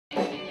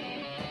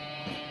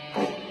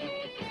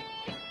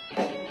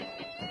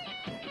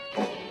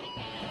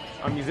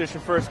I'm musician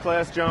first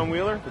class John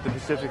Wheeler with the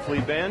Pacific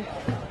Fleet Band.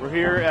 We're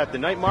here at the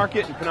night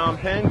market in Phnom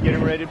Penh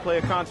getting ready to play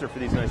a concert for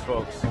these nice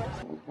folks.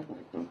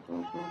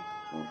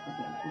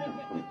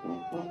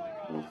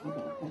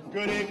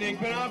 Good evening,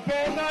 Phnom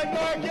Penh night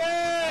market!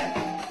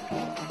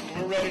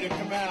 We're ready to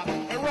come out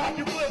and rock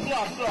your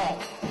flip-flops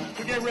off.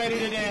 So get ready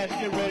to dance,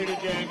 get ready to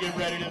jam, get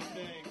ready to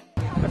sing.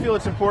 I feel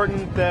it's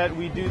important that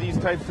we do these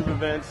types of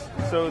events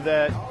so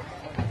that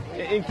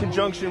in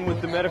conjunction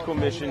with the medical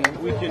mission,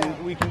 we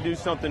can do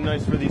something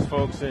nice for these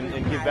folks and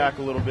give back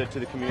a little bit to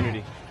the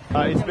community.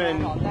 It's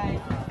been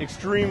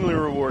extremely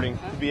rewarding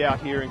to be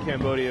out here in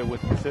Cambodia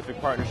with the Pacific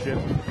Partnership.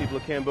 The people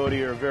of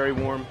Cambodia are very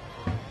warm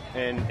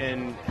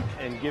and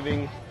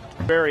giving.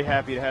 Very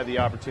happy to have the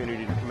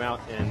opportunity to come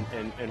out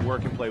and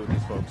work and play with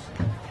these folks.